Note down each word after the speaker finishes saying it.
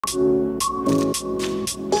This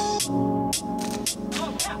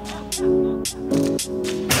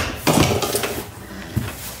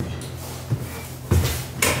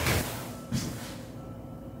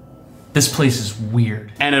place is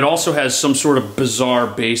weird. And it also has some sort of bizarre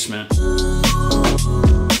basement.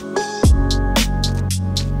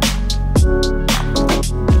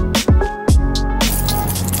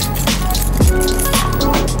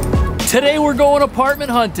 Today we're going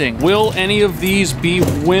apartment hunting. Will any of these be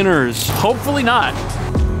winners? Hopefully not.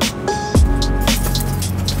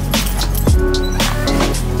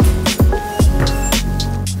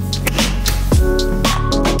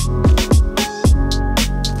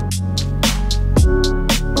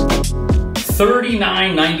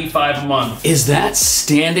 $39.95 a month. Is that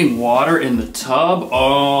standing water in the tub?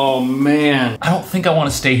 Oh man. I don't think I want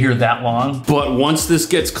to stay here that long, but once this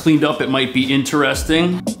gets cleaned up, it might be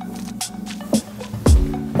interesting.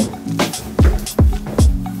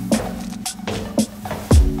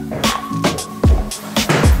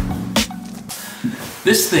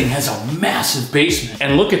 This thing has a massive basement.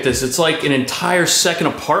 And look at this, it's like an entire second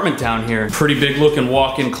apartment down here. Pretty big looking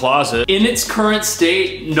walk-in closet. In its current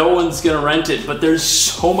state, no one's gonna rent it, but there's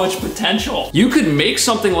so much potential. You could make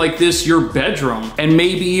something like this your bedroom, and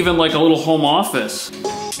maybe even like a little home office.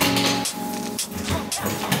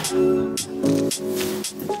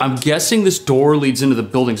 I'm guessing this door leads into the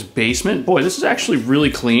building's basement. Boy, this is actually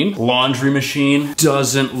really clean. Laundry machine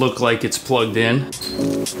doesn't look like it's plugged in.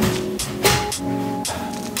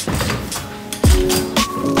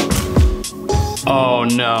 Oh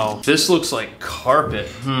no, this looks like carpet.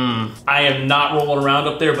 I am not rolling around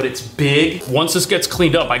up there, but it's big. Once this gets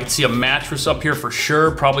cleaned up, I can see a mattress up here for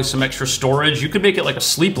sure, probably some extra storage. You could make it like a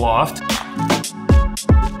sleep loft.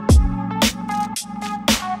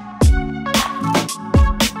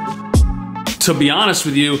 To be honest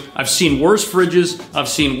with you, I've seen worse fridges, I've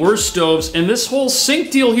seen worse stoves, and this whole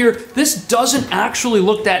sink deal here, this doesn't actually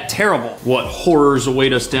look that terrible. What horrors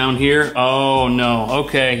await us down here? Oh no,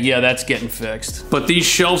 okay, yeah, that's getting fixed. But these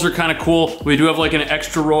shelves are kind of cool. We do have like an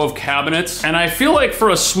extra row of cabinets, and I feel like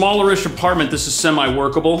for a smallerish apartment, this is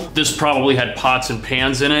semi-workable. This probably had pots and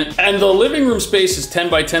pans in it. And the living room space is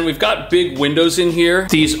 10 by 10. We've got big windows in here.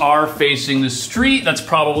 These are facing the street. That's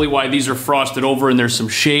probably why these are frosted over and there's some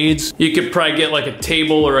shades. You could probably get like a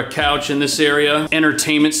table or a couch in this area.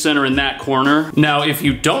 Entertainment center in that corner. Now, if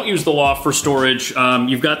you don't use the loft for storage,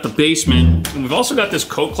 you've got the basement. And we've also got this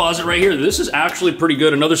coat closet right here. This is actually pretty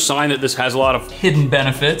good. Another sign that this has a lot of hidden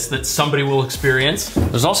benefits that somebody will experience.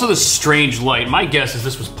 There's also this strange light. My guess is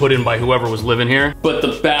this was put in by whoever was living here. But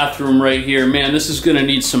the bathroom right here, man, this is gonna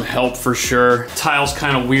need some help for sure. Tile's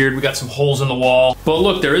kind of weird. We got some holes in the wall. But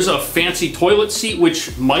look, there is a fancy toilet seat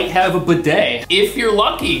which might have a bidet. If you're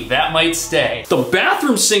lucky, that might stay. The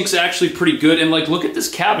bathroom sink's actually pretty good, and like, look at this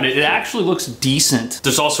cabinet. It actually looks decent.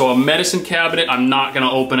 There's also a medicine cabinet. I'm not gonna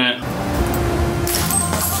open it.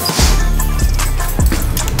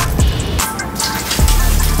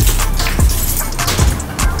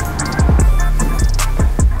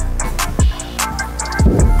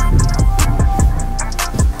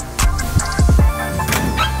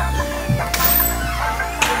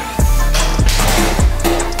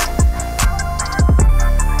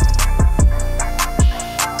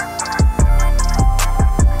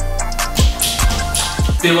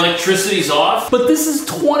 The electricity's off, but this is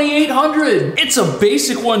 $2,800. It's a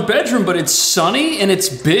basic one bedroom, but it's sunny and it's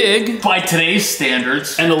big by today's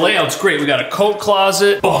standards. And the layout's great. We got a coat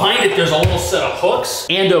closet. Behind it, there's a little set of hooks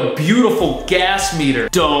and a beautiful gas meter.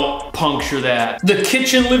 Don't puncture that. The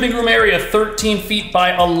kitchen living room area, 13 feet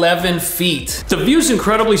by 11 feet. The view's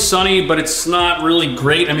incredibly sunny, but it's not really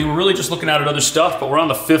great. I mean, we're really just looking out at other stuff, but we're on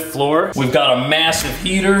the 5th floor. We've got a massive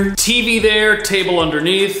heater, TV there, table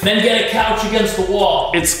underneath, then get a couch against the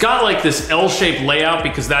wall. It's got like this L-shaped layout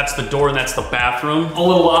because that's the door and that's the bathroom. A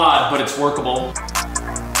little odd, but it's workable.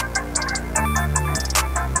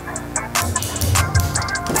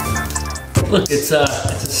 Look, it's a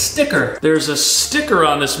sticker. There's a sticker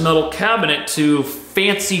on this metal cabinet to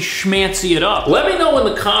fancy schmancy it up. Let me know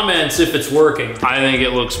in the comments if it's working. I think it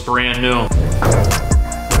looks brand new.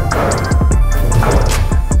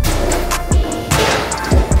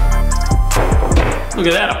 Look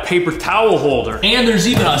at that, a paper towel holder. And there's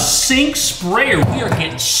even a sink sprayer. We are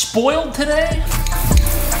getting spoiled today.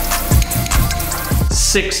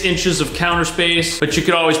 6 inches of counter space, but you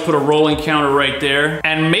could always put a rolling counter right there,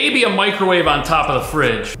 and maybe a microwave on top of the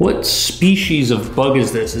fridge. What species of bug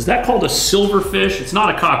is this? Is that called a silverfish? It's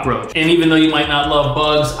not a cockroach. And even though you might not love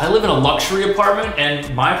bugs, I live in a luxury apartment,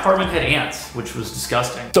 and my apartment had ants, which was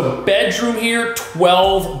disgusting. The bedroom here,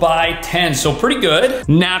 12 by 10, so pretty good.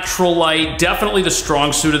 Natural light, definitely the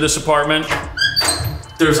strong suit of this apartment.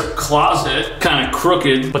 There's a closet, kind of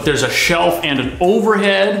crooked, but there's a shelf and an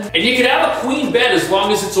overhead. And you can have a queen bed as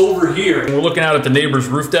long as it's over here. And we're looking out at the neighbor's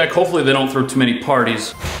roof deck. Hopefully they don't throw too many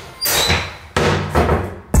parties.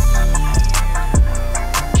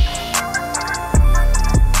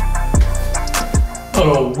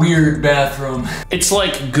 What a weird bathroom. It's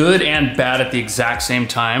like good and bad at the exact same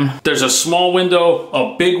time. There's a small window,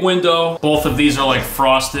 a big window. Both of these are like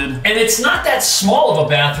frosted. And it's not that small of a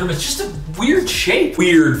bathroom, it's just a weird shape.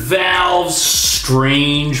 Weird valves,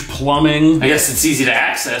 strange plumbing. I guess it's easy to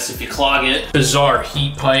access if you clog it. Bizarre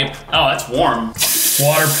heat pipe. Oh, that's warm.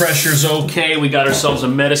 Water pressure's okay. We got ourselves a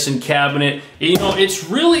medicine cabinet. You know, it's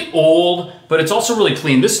really old, but it's also really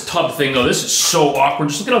clean. This tub thing though, this is so awkward.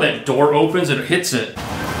 Just look at how that door opens and it hits it.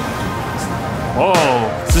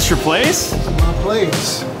 Whoa, is this your place? It's my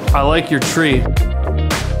place. I like your tree.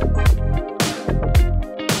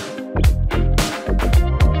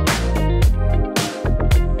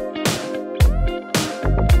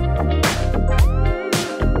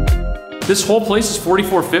 This whole place is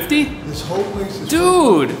 $44.50? This whole place is...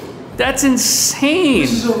 Dude, that's insane.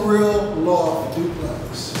 This is a real loft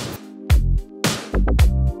duplex.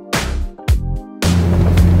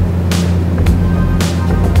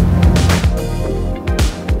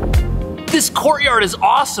 This courtyard is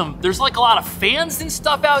awesome. There's like a lot of fans and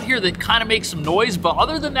stuff out here that kind of make some noise, but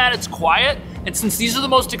other than that, it's quiet. And since these are the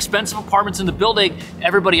most expensive apartments in the building,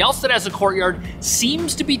 everybody else that has a courtyard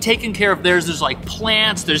seems to be taking care of theirs. There's like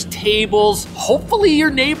plants, there's tables. Hopefully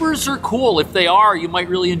your neighbors are cool. If they are, you might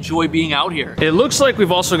really enjoy being out here. It looks like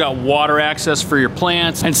we've also got water access for your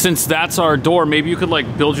plants. And since that's our door, maybe you could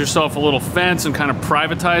like build yourself a little fence and kind of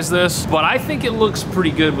privatize this. But I think it looks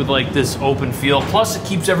pretty good with like this open feel. Plus it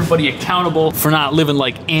keeps everybody accountable for not living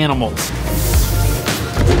like animals.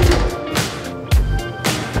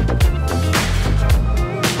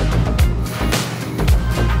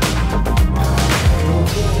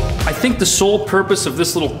 I think the sole purpose of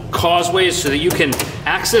this little causeway is so that you can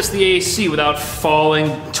access the AC without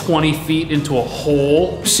falling 20 feet into a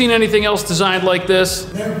hole. You seen anything else designed like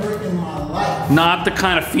this? Never in my life. Not the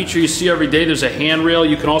kind of feature you see every day. There's a handrail.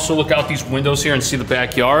 You can also look out these windows here and see the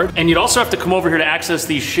backyard. And you'd also have to come over here to access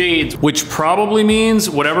these shades, which probably means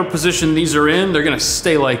whatever position these are in, they're gonna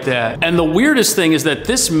stay like that. And the weirdest thing is that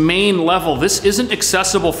this main level, this isn't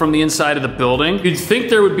accessible from the inside of the building. You'd think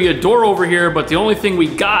there would be a door over here, but the only thing we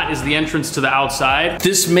got is the entrance to the outside.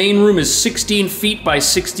 This main room is 16 feet by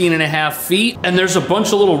 16 and a half feet, and there's a bunch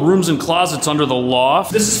of little rooms and closets under the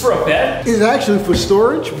loft. This is for a bed? It's actually for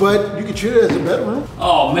storage, but you can treat it as a bedroom.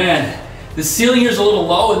 Oh man, the ceiling here's a little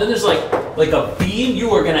low, and then there's like a beam.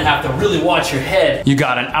 You are gonna have to really watch your head. You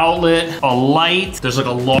got an outlet, a light, there's like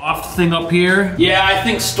a loft thing up here. Yeah, I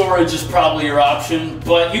think storage is probably your option,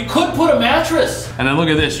 but you could put a mattress. And then look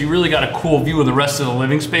at this, you really got a cool view of the rest of the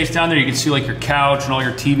living space down there. You can see like your couch and all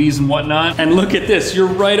your TVs and whatnot. And look at this, you're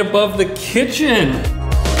right above the kitchen.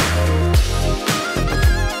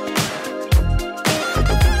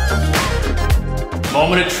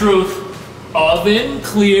 Moment of truth. Oven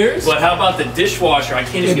clears, but how about the dishwasher? I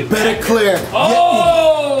can't even get better back clear.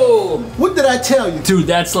 Oh! What did I tell you? Dude,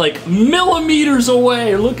 that's like millimeters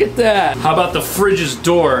away. Look at that. How about the fridge's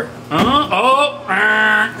door?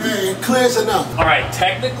 Hey, it clears enough. All right,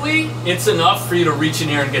 technically, it's enough for you to reach in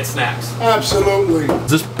here and get snacks. Absolutely.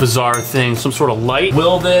 This bizarre thing, some sort of light.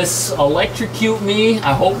 Will this electrocute me?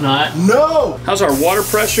 I hope not. No. How's our water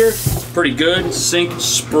pressure? Pretty good. Sink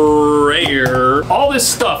sprayer. All this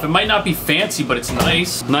stuff, it might not be fancy, but it's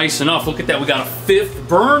nice. Nice enough. Look at that, we got a 5th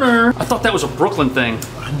burner. I thought that was a Brooklyn thing.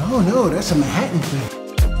 No, that's a Manhattan thing.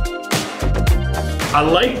 I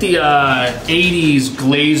like the 80s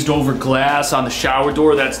glazed over glass on the shower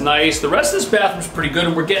door. That's nice. The rest of this bathroom's pretty good,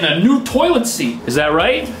 and we're getting a new toilet seat. Is that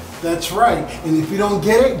right? That's right. And if you don't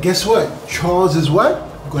get it, guess what? Charles is what?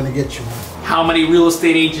 Going to get you one. How many real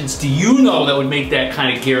estate agents do you know that would make that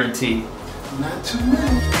kind of guarantee? Not too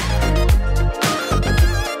many.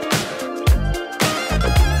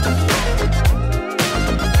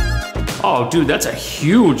 Oh, dude, that's a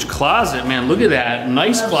huge closet, man. Look at that.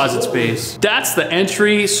 Nice closet space. That's the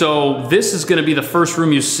entry, so this is gonna be the first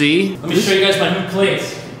room you see. Let me show you guys my new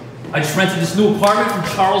place. I just rented this new apartment from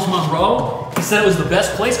Charles Monroe. He said it was the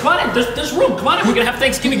best place. Come on in, there's room. Come on in, we're gonna have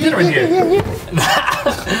Thanksgiving dinner in here.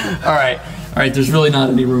 All right, All right, there's really not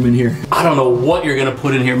any room in here. I don't know what you're gonna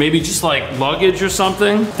put in here. Maybe just like luggage or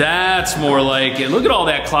something? That's more like it. Look at all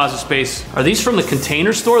that closet space. Are these from the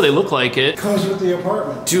Container Store? They look like it. Comes with the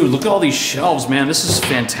apartment. Dude, look at all these shelves, man. This is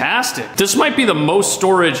fantastic. This might be the most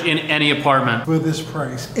storage in any apartment. For this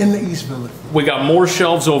price, in the East Village. We got more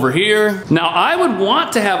shelves over here. Now, I would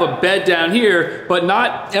want to have a bed down here, but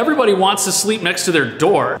not everybody wants to sleep next to their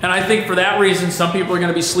door. And I think for that reason, some people are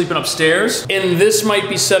gonna be sleeping upstairs. And this might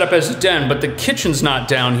be set up as a den, but the kitchen's not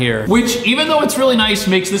down here. Which, even though it's really nice,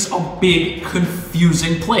 makes this a big,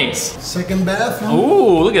 confusing place. Second bathroom.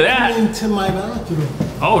 Ooh, look at that. Into my bathroom.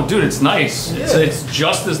 Oh, dude, it's nice. Yeah. It's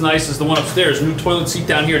just as nice as the one upstairs. New toilet seat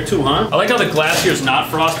down here too, huh? I like how the glass here is not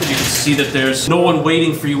frosted. You can see that there's no one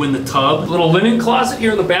waiting for you in the tub. Little linen closet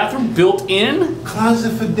here in the bathroom, built in.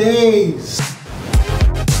 Closet for days.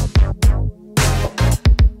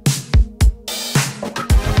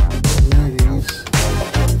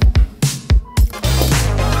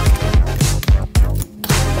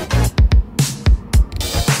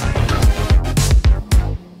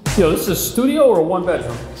 Yo, this is a studio or a one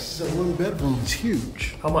bedroom? This is a one bedroom. It's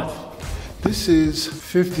huge. How much? This is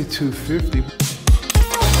 $52.50.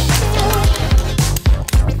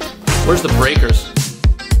 Where's the breakers?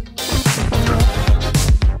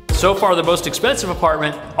 So far, the most expensive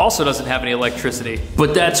apartment also doesn't have any electricity.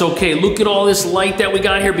 But that's okay. Look at all this light that we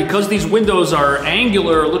got here. Because these windows are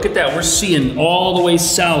angular, look at that. We're seeing all the way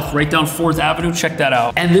south, right down 4th Avenue. Check that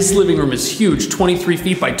out. And this living room is huge, 23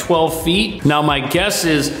 feet by 12 feet. Now, my guess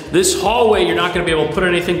is this hallway, you're not gonna be able to put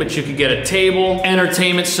anything, but you could get a table,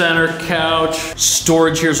 entertainment center, couch.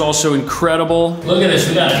 Storage here is also incredible. Look at this,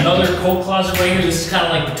 we got another coat closet right here. This is kind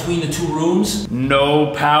of like between the two rooms.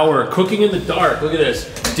 No power, cooking in the dark. Look at this.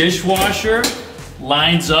 Dishwasher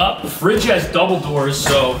lines up. The fridge has double doors,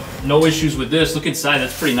 so no issues with this. Look inside,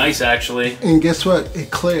 that's pretty nice actually. And guess what?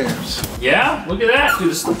 It clears. Yeah, look at that. Dude,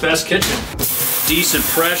 this is the best kitchen. Decent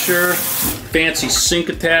pressure, fancy sink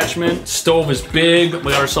attachment. Stove is big.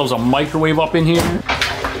 We got ourselves a microwave up in here.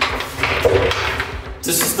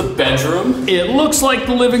 This is the bedroom. It looks like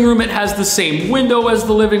the living room. It has the same window as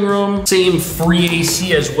the living room. Same free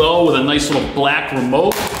AC as well with a nice little black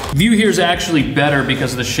remote. View here is actually better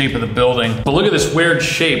because of the shape of the building. But look at this weird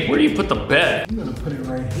shape. Where do you put the bed? I'm gonna put it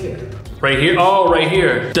right here. Right here? Oh, right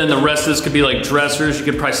here. Then the rest of this could be like dressers. You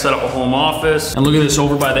could probably set up a home office. And look at this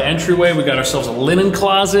over by the entryway. We got ourselves a linen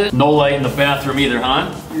closet. No light in the bathroom either,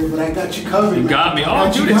 huh? Yeah, but I got you covered. You got me.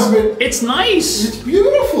 Oh, dude, it's nice. It's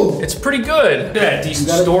beautiful. It's pretty good. Look at that. Decent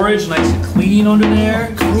storage, nice and clean under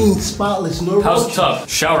there. Clean, spotless, no How's roaches. it tough?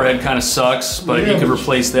 Shower head kind of sucks, but Yeah, you could but-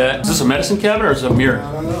 replace that. Is this a medicine cabinet or is it a mirror?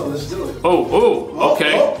 I don't know. Let's do it. Oh,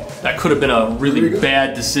 okay. Oh. That could have been a Here really we go.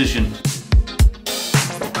 bad decision.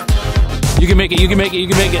 You can make it, you can make it, you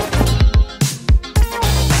can make it.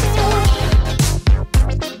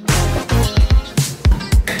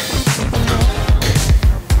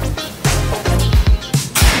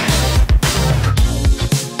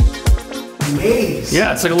 Maze.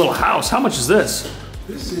 Yeah, it's like a little house. How much is this?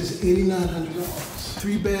 This is $8,900.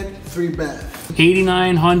 3 bed, 3 bath.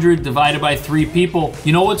 $8,900 divided by 3 people.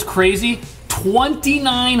 You know what's crazy?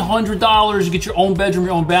 $2,900 you get your own bedroom,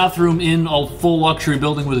 your own bathroom in a full luxury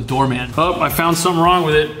building with a doorman. Oh, I found something wrong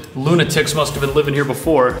with it. Lunatics must have been living here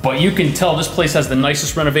before. But you can tell this place has the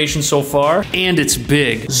nicest renovation so far, and it's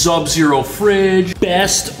big. Sub-Zero fridge,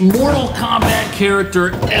 best Mortal Kombat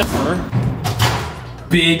character ever.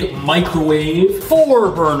 Big microwave,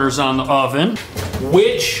 4 burners on the oven,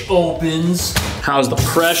 which opens. How's the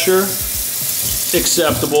pressure?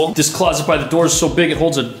 Acceptable. This closet by the door is so big it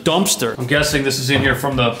holds a dumpster. I'm guessing this is in here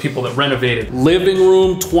from the people that renovated. Living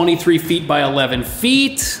room, 23 feet by 11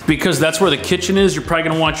 feet. Because that's where the kitchen is, you're probably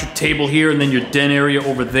gonna want your table here and then your den area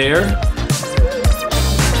over there.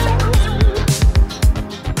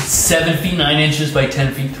 7 feet 9 inches by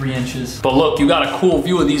 10 feet 3 inches. But look, you got a cool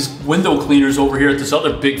view of these window cleaners over here at this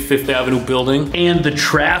other big 5th Avenue building and the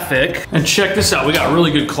traffic. And check this out, we got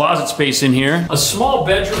really good closet space in here. A small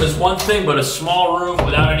bedroom is one thing, but a small room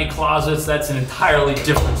without any closets, that's an entirely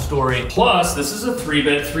different story. Plus, this is a 3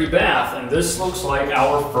 bed, 3 bath, and this looks like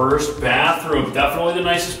our first bathroom. Definitely the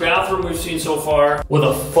nicest bathroom we've seen so far, with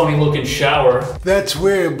a funny looking shower. That's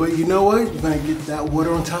weird, but you know what? You're gonna get that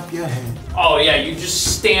water on top of your head. Oh yeah, you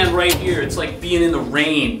just stand right here. It's like being in the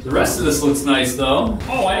rain. The rest of this looks nice though.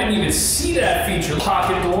 Oh, I didn't even see that feature.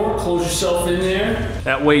 Pocket door, close yourself in there.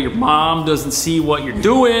 That way your mom doesn't see what you're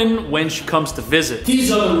doing when she comes to visit. These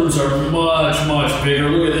other rooms are much, much bigger.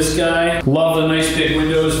 Look at this guy. Love the nice big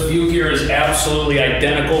windows. View here is absolutely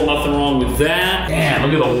identical. Nothing wrong with that. Man,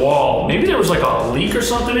 look at the wall. Maybe there was like a leak or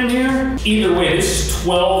something in here. Either way, this is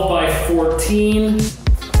 12 by 14.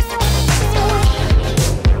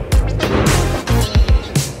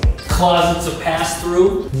 closet's a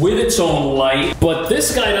pass-through with its own light, but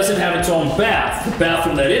this guy doesn't have its own bath. The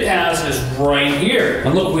bathroom that it has is right here.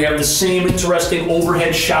 And look, we have the same interesting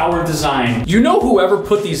overhead shower design. You know whoever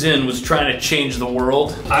put these in was trying to change the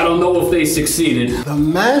world. I don't know if they succeeded. The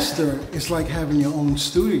master is like having your own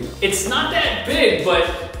studio. It's not that big,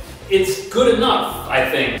 but it's good enough, I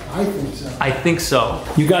think. I think so. I think so.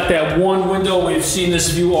 You got that one window, we've seen this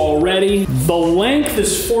view already. The length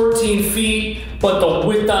is 14 feet, but the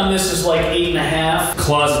width on this is like 8.5.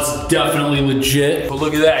 Closet's definitely legit. But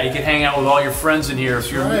look at that, you can hang out with all your friends in here if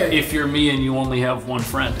you're me and you only have one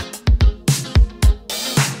friend.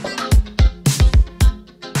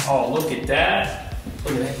 Oh, look at that.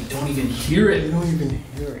 Look at that, you don't even hear it. You don't even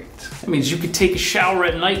hear it. That means you could take a shower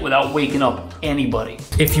at night without waking up anybody.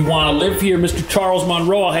 If you want to live here, Mr. Charles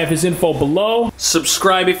Monroe, I'll have his info below.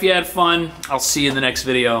 Subscribe if you had fun. I'll see you in the next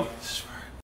video.